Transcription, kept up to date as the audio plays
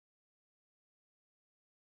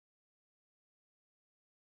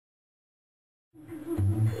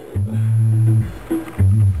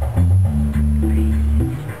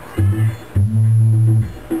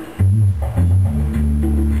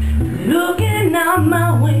Looking out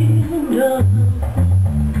my window,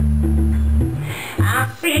 I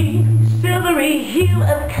see silvery hue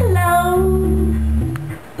of clouds,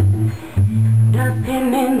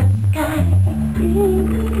 nothing in the sky.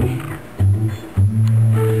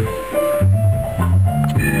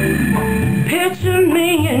 Picture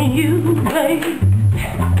me and you, babe,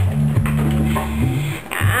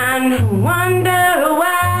 and wonder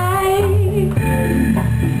why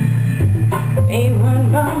ain't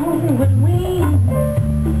one wrong with me.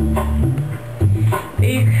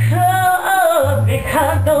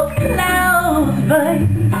 Because those clouds, babe,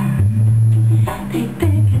 they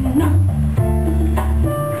big enough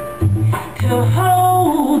to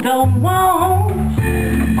hold the warmth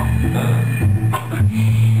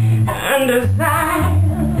and desire.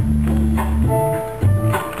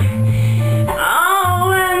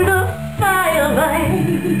 Oh, and the fire,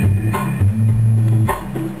 babe.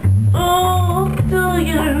 Oh, do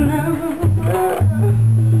you remember?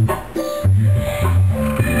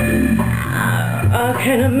 I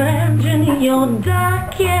can imagine your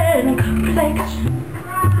darkened complexion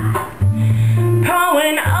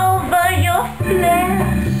pouring over your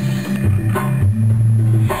flesh,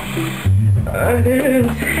 and it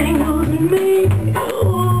entangles me,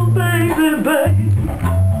 oh baby, baby,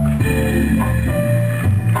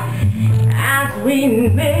 as we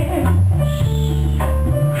mesh,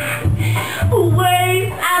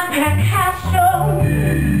 waves of percussion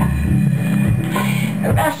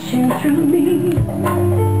rushing through me.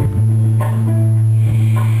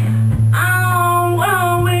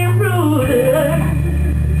 Oh, we rule,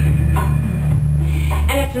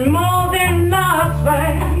 and it's more than love,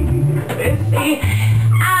 babe. See,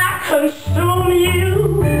 I consume you.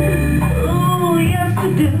 Oh, yes, I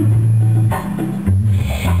do.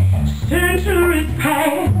 Centuries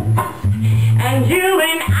pass, and you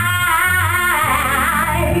and I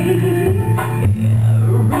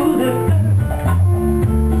rule the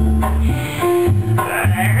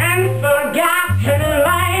forgotten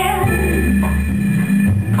land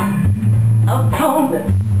upon the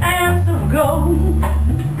sands of gold,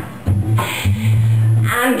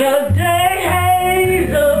 and the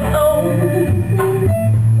days of old.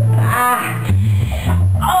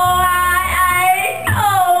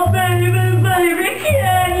 Oh, baby, baby,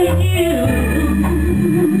 can you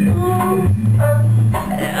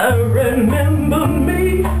remember me?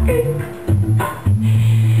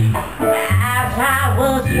 As I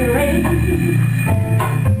was raised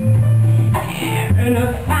in the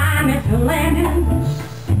finest landings,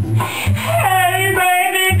 hey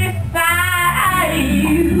baby, beside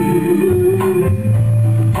you,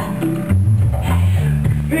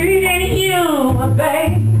 feeding you,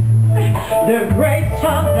 babe, the great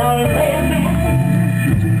of the living.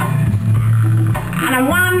 And I'm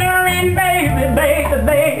wondering, baby, baby,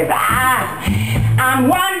 baby, I'm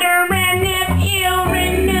wondering if you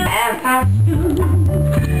renew. As I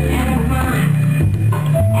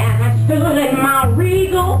stood in my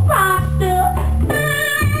regal posture,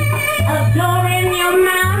 adoring your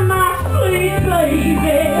mama, sweet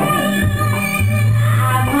baby,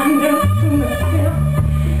 I wonder to myself,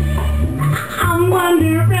 I'm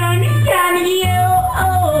wondering, can you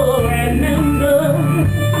remember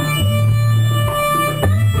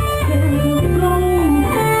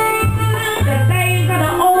the days of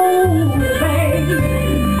the old baby,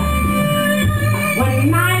 when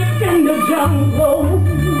nights in the jungle,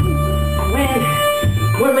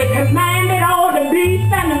 when we commanded all the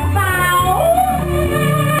beasts and the fowl,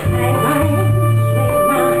 say my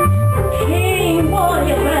king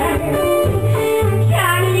warrior, babe,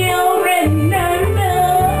 can you remember?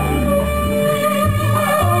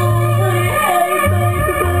 Oh, hey,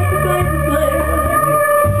 baby, baby, baby,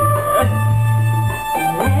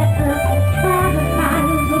 let us try to find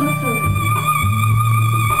the truth.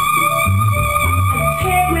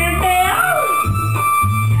 Take me there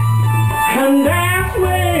and dance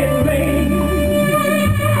with me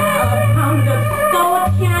upon the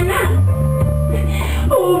scorching.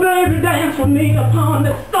 Oh, baby, dance with me upon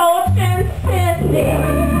the scorching city.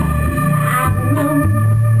 I know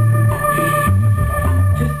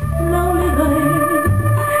just slowly, baby,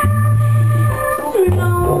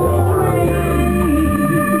 slowly.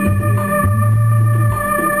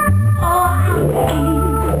 Oh,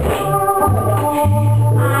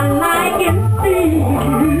 I like and see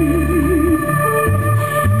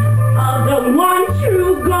the one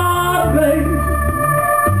true God, babe,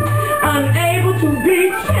 unable to be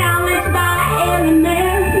challenged by any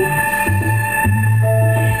man.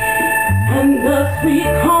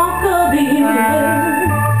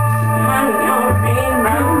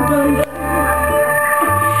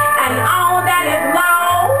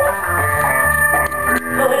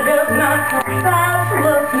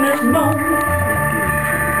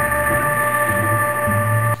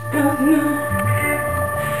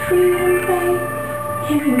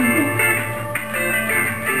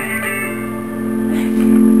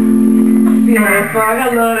 that song. I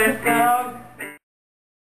love that song.